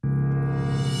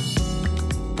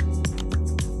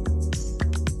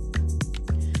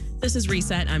This is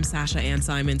Reset. I'm Sasha Ann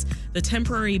Simons. The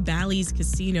temporary Bally's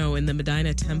Casino in the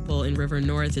Medina Temple in River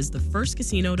North is the first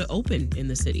casino to open in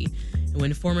the city. And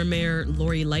when former Mayor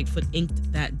Lori Lightfoot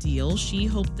inked that deal, she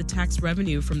hoped the tax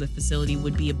revenue from the facility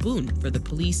would be a boon for the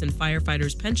police and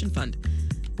firefighters' pension fund.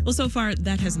 Well, so far,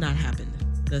 that has not happened.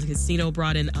 The casino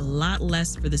brought in a lot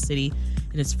less for the city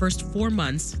in its first 4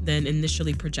 months than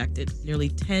initially projected, nearly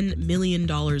 $10 million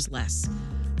less.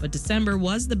 But December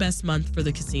was the best month for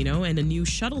the casino, and a new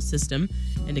shuttle system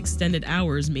and extended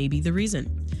hours may be the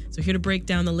reason. So here to break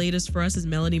down the latest for us is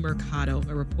Melody Mercado,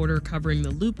 a reporter covering the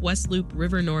Loop, West Loop,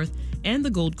 River North, and the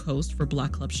Gold Coast for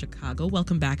Block Club Chicago.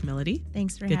 Welcome back, Melody.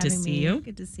 Thanks for having me. Good to see you.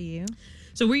 Good to see you.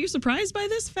 So were you surprised by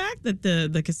this fact that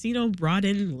the casino brought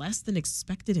in less than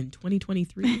expected in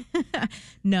 2023?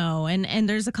 No, and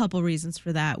there's a couple reasons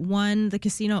for that. One, the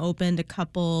casino opened a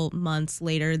couple months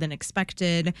later than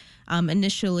expected.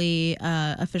 Initially,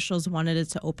 officials wanted it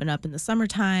to open up in the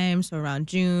summertime, so around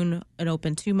June. It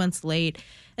opened 2 months late.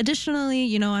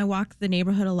 Additionally, I walk the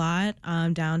neighborhood a lot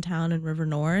downtown in River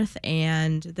North,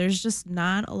 and there's just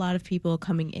not a lot of people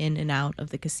coming in and out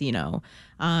of the casino.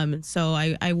 So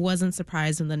I wasn't surprised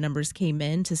when the numbers came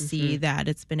in to see that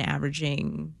it's been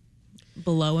averaging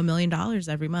below $1 million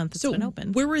every month it's been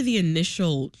open. Where were the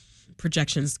initial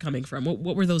projections coming from?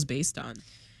 What were those based on?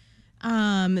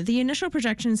 The initial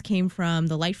projections came from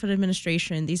the Lightfoot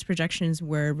administration. These projections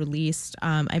were released,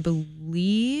 I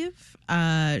believe,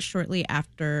 shortly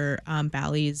after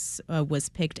Bally's was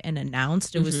picked and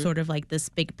announced. It was sort of like this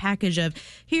big package of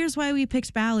here's why we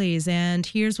picked Bally's and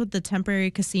here's what the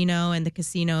temporary casino and the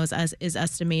casinos is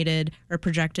estimated or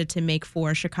projected to make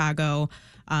for Chicago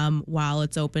while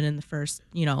it's open in the first,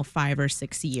 5 or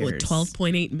 6 years. What,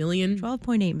 $12.8 million?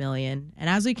 $12.8 million. And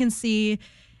as we can see,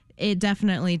 it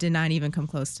definitely did not even come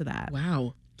close to that.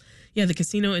 Wow. Yeah, the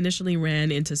casino initially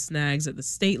ran into snags at the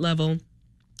state level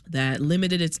that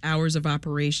limited its hours of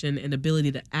operation and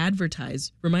ability to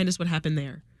advertise. Remind us what happened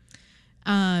there.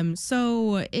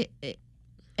 So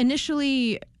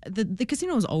initially, the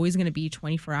casino was always going to be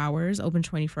 24 hours, open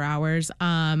 24 hours.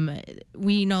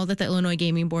 We know that the Illinois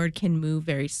Gaming Board can move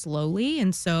very slowly,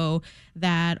 and so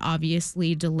that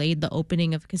obviously delayed the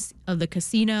opening of the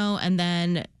casino, and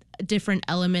then different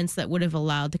elements that would have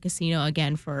allowed the casino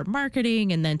again for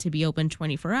marketing and then to be open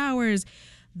 24 hours.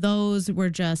 Those were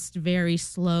just very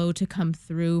slow to come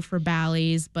through for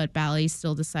Bally's, but Bally's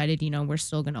still decided, we're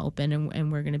still going to open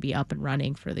and we're going to be up and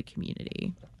running for the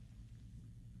community.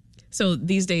 So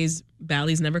these days,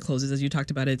 Bally's never closes, as you talked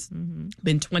about. It's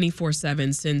been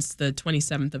 24/7 since the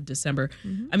 27th of December.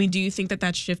 I mean, do you think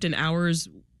that shift in hours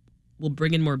will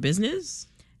bring in more business?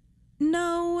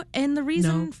 No, and the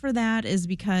reason for that is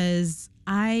because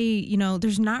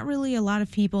there's not really a lot of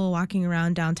people walking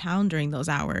around downtown during those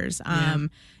hours.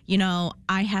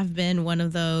 I have been one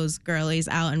of those girlies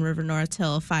out in River North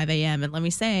till 5 a.m. And let me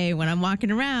say, when I'm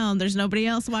walking around, there's nobody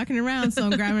else walking around, so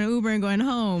I'm grabbing an Uber and going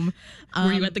home.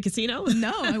 Were you at the casino?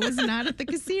 No, I was not at the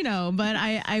casino, but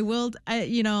I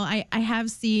have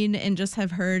seen and just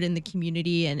have heard in the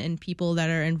community and people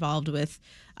that are involved with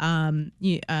in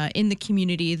the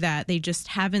community that they just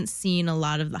haven't seen a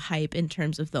lot of the hype in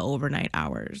terms of the overnight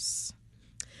hours.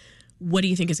 What do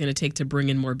you think is going to take to bring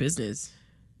in more business?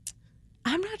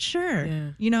 I'm not sure.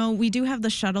 Yeah. We do have the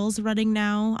shuttles running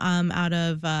now out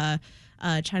of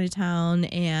Chinatown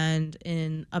and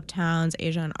in Uptowns,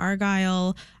 Asia and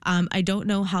Argyle. I don't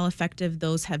know how effective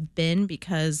those have been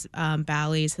because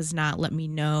Bally's has not let me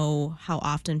know how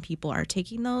often people are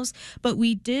taking those. But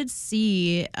we did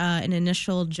see an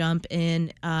initial jump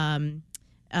in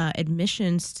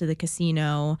admissions to the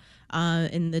casino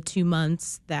in the 2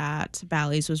 months that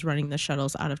Bally's was running the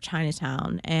shuttles out of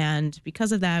Chinatown. And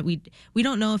because of that, we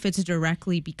don't know if it's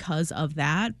directly because of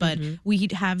that, but we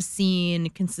have seen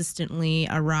consistently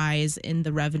a rise in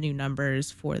the revenue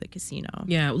numbers for the casino.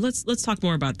 Yeah, let's talk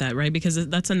more about that, right? Because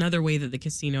that's another way that the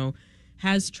casino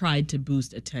has tried to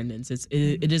boost attendance.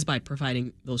 It is by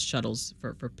providing those shuttles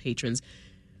for patrons.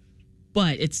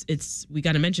 But we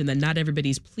got to mention that not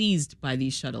everybody's pleased by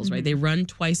these shuttles, right? They run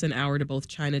twice an hour to both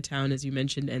Chinatown, as you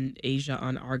mentioned, and Asia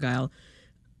on Argyle.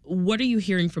 What are you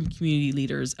hearing from community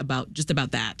leaders about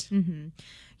that?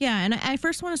 Yeah, and I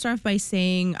first want to start off by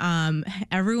saying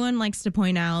everyone likes to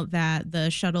point out that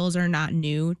the shuttles are not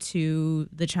new to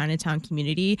the Chinatown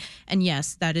community. And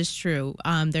yes, that is true.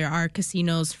 There are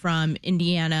casinos from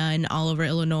Indiana and all over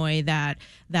Illinois that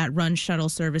run shuttle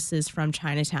services from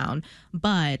Chinatown.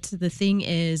 But the thing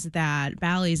is that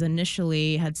Bally's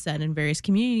initially had said in various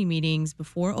community meetings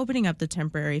before opening up the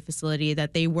temporary facility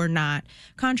that they were not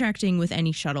contracting with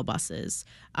any shuttle buses.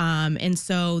 And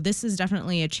so this is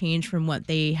definitely a change from what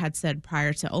they they had said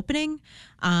prior to opening.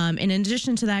 And in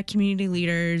addition to that, community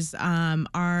leaders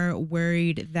are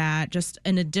worried that just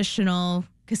an additional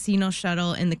casino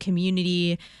shuttle in the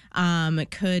community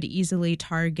could easily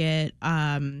target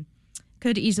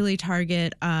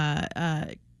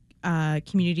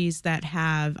communities that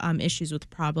have issues with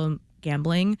problem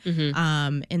gambling.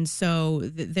 And so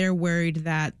they're worried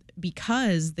that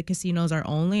because the casinos are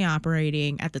only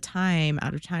operating at the time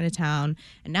out of Chinatown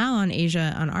and now on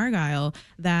Asia on Argyle,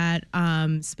 that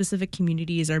specific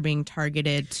communities are being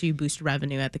targeted to boost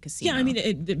revenue at the casino. Yeah, I mean,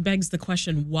 it begs the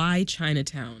question, why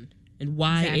Chinatown and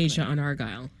why Exactly. Asia on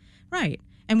Argyle? Right.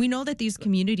 And we know that these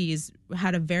communities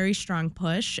had a very strong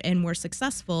push and were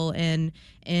successful in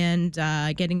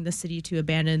getting the city to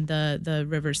abandon the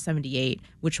River 78,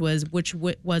 which was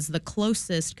the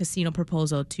closest casino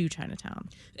proposal to Chinatown.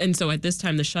 And so at this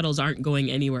time, the shuttles aren't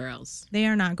going anywhere else. They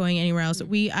are not going anywhere else.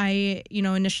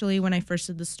 Initially when I first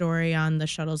did the story on the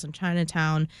shuttles in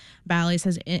Chinatown, Bally's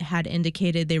had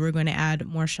indicated they were going to add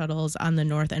more shuttles on the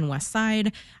north and west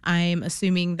side. I'm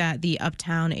assuming that the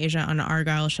Uptown Asia on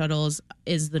Argyle shuttles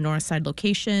is the north side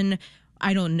location.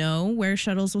 I don't know where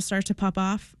shuttles will start to pop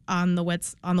off on the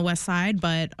west side,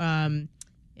 but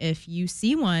if you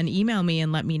see one, email me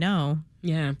and let me know.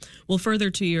 Yeah. Well,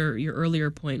 further to your earlier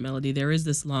point, Melody, there is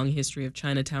this long history of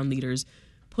Chinatown leaders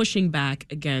pushing back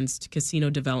against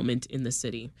casino development in the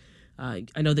city. I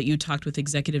know that you talked with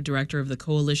executive director of the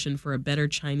Coalition for a Better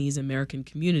Chinese American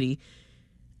Community.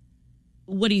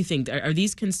 What do you think? Are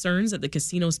these concerns that the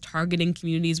casinos targeting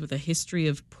communities with a history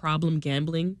of problem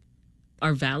gambling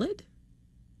are valid?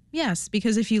 Yes,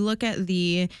 because if you look at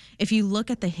the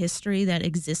history that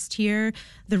exists here,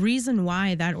 the reason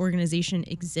why that organization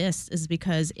exists is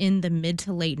because in the mid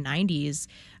to late 90s,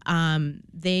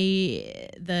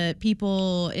 the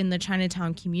people in the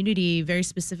Chinatown community, very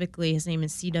specifically, his name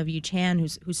is C.W. Chan,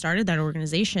 who started that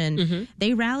organization,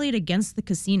 they rallied against the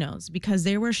casinos because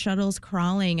there were shuttles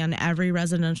crawling on every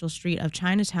residential street of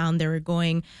Chinatown. They were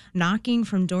going knocking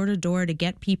from door to door to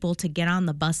get people to get on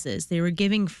the buses. They were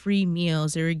giving free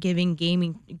meals. They were giving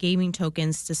gaming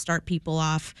tokens to start people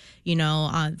off,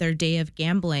 their day of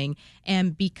gambling.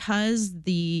 And because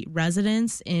the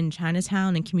residents in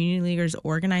Chinatown and community leaders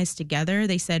organized together,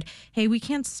 they said, hey, we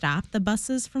can't stop the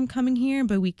buses from coming here,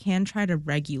 but we can try to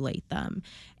regulate them.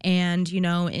 And,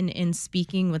 in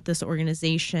speaking with this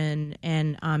organization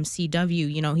and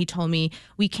CW, he told me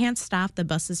we can't stop the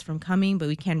buses from coming, but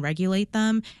we can regulate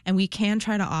them and we can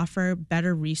try to offer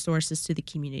better resources to the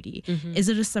community. Is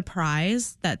it a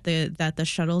surprise that the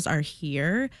shuttles are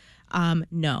here?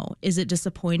 No. Is it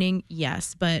disappointing?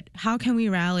 Yes. But how can we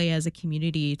rally as a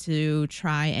community to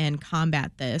try and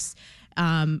combat this?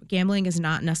 Gambling is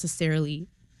not necessarily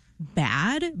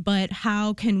bad, but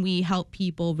how can we help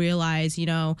people realize,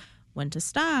 when to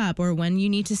stop or when you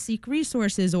need to seek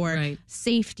resources or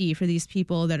safety for these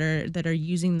people that are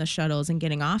using the shuttles and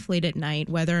getting off late at night,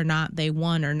 whether or not they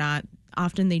won or not.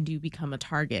 Often they do become a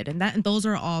target, and those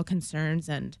are all concerns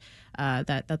and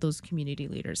that those community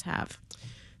leaders have.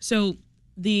 So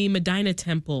the Medina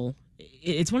Temple,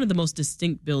 it's one of the most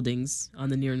distinct buildings on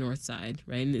the near north side,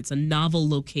 right? And it's a novel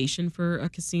location for a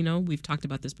casino. We've talked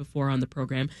about this before on the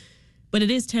program, but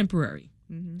it is temporary.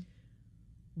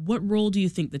 What role do you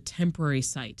think the temporary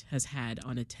site has had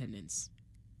on attendance?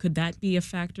 Could that be a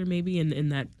factor maybe in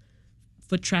that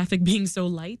foot traffic being so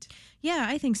light? Yeah,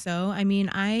 I think so. I mean,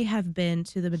 I have been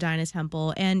to the Medina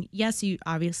Temple, and yes,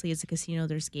 obviously it's a casino.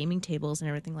 There's gaming tables and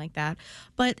everything like that,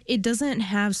 but it doesn't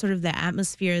have sort of the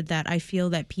atmosphere that I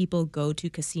feel that people go to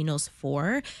casinos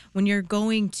for. When you're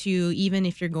going to, even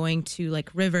if you're going to like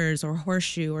Rivers or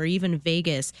Horseshoe or even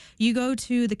Vegas, you go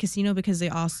to the casino because they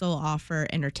also offer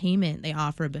entertainment. They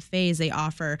offer buffets. They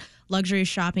offer luxury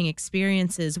shopping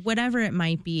experiences, whatever it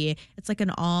might be. It's like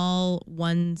an all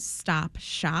one-stop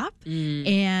shop.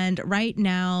 And right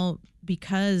now,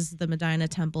 because the Medina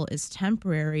Temple is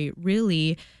temporary,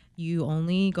 really, you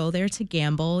only go there to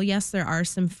gamble. Yes, there are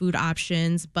some food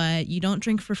options, but you don't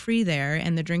drink for free there,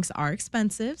 and the drinks are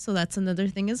expensive, so that's another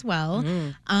thing as well.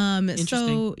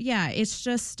 So, yeah, it's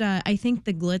just, I think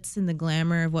the glitz and the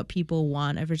glamour of what people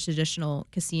want of a traditional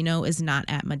casino is not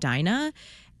at Medina.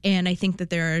 And I think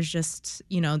that there is just,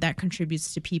 that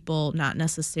contributes to people not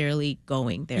necessarily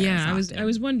going there. Yeah, I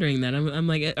was wondering that. I'm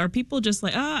like, are people just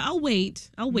like, I'll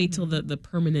wait till the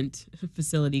permanent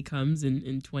facility comes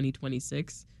in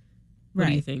 2026? What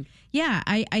do you think? Yeah,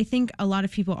 I think a lot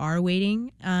of people are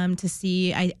waiting to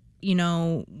see. I've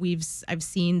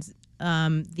seen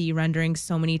the renderings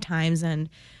so many times, and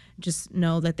just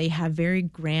know that they have very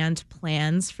grand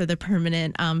plans for the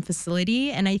permanent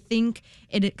facility. And I think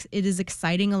it is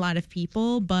exciting a lot of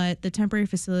people, but the temporary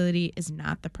facility is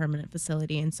not the permanent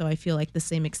facility. And so I feel like the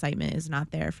same excitement is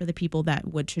not there for the people that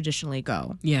would traditionally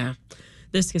go. Yeah.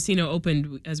 This casino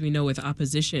opened, as we know, with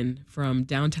opposition from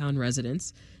downtown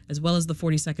residents, as well as the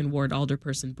 42nd Ward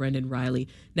alderperson, Brendan Riley.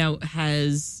 Now,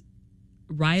 has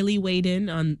Riley weighed in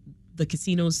on the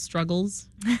casino's struggles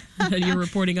that you're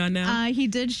reporting on now? He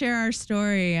did share our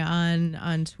story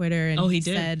on Twitter, and he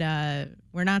did? said,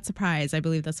 "We're not surprised." I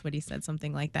believe that's what he said,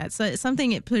 something like that. So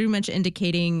something it pretty much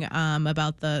indicating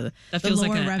about the feels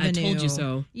lower like revenue. I told you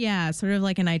so. Yeah, sort of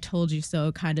like an "I told you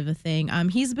so" kind of a thing.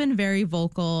 He's been very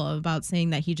vocal about saying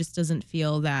that he just doesn't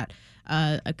feel that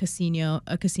a casino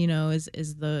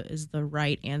is the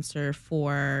right answer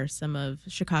for some of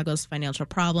Chicago's financial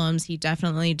problems. He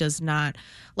definitely does not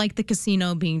like the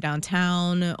casino being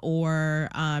downtown, or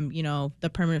the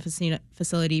permanent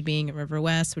facility being in River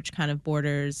West, which kind of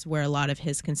borders where a lot of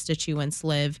his constituents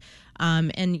live.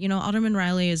 And Alderman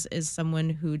Riley is someone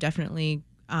who definitely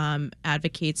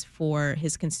advocates for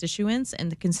his constituents, and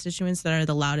the constituents that are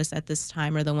the loudest at this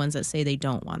time are the ones that say they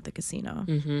don't want the casino.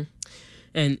 Mm-hmm.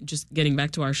 And just getting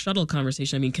back to our shuttle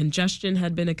conversation, I mean, congestion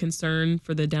had been a concern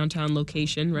for the downtown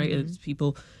location, right? Mm-hmm. As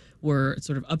people were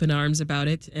sort of up in arms about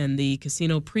it. And the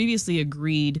casino previously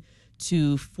agreed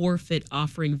to forfeit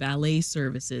offering valet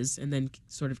services, and then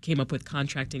sort of came up with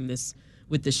contracting this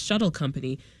with this shuttle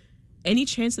company. Any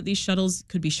chance that these shuttles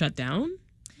could be shut down,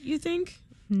 you think?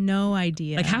 No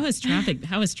idea. Like, how has traffic been?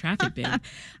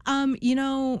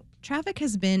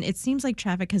 It seems like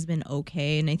traffic has been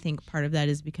okay. And I think part of that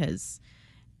is because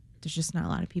there's just not a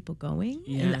lot of people going.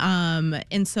 Yeah.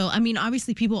 And so, I mean,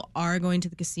 obviously people are going to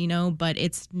the casino, but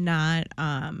it's not,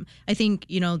 I think,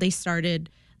 they started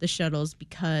the shuttles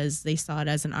because they saw it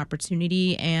as an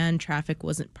opportunity, and traffic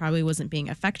wasn't being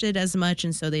affected as much.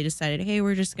 And so they decided, hey,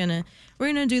 we're gonna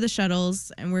do the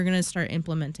shuttles, and we're gonna start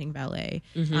implementing valet,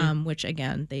 which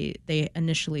again, they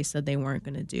initially said they weren't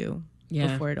gonna do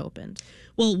before it opened.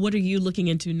 Well, what are you looking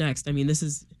into next? I mean, this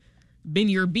has been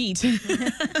your beat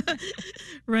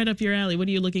right up your alley. What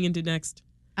are you looking into next?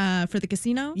 For the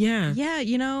casino? Yeah. Yeah,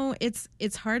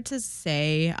 it's hard to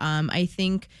say. I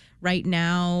think right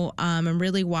now I'm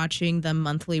really watching the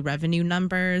monthly revenue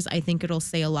numbers. I think it'll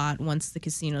say a lot once the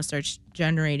casino starts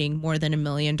generating more than $1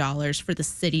 million for the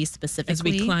city specifically. As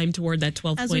we climb toward that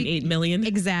 12.8 million.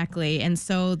 Exactly. And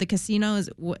so the casino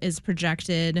is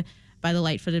projected by the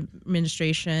Lightfoot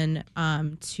administration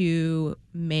to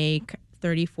make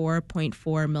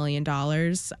 $34.4 million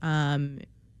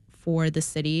for the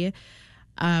city.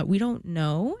 We don't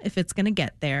know if it's going to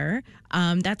get there.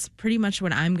 That's pretty much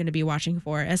what I'm going to be watching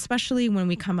for, especially when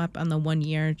we come up on the 1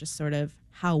 year, just sort of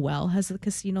how well has the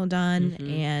casino done,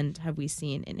 and have we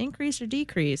seen an increase or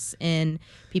decrease in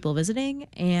people visiting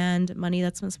and money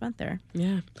that's been spent there.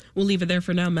 Yeah. We'll leave it there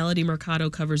for now. Melody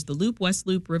Mercado covers the Loop, West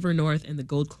Loop, River North, and the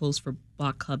Gold Coast for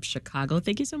Block Club Chicago.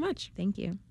 Thank you so much. Thank you.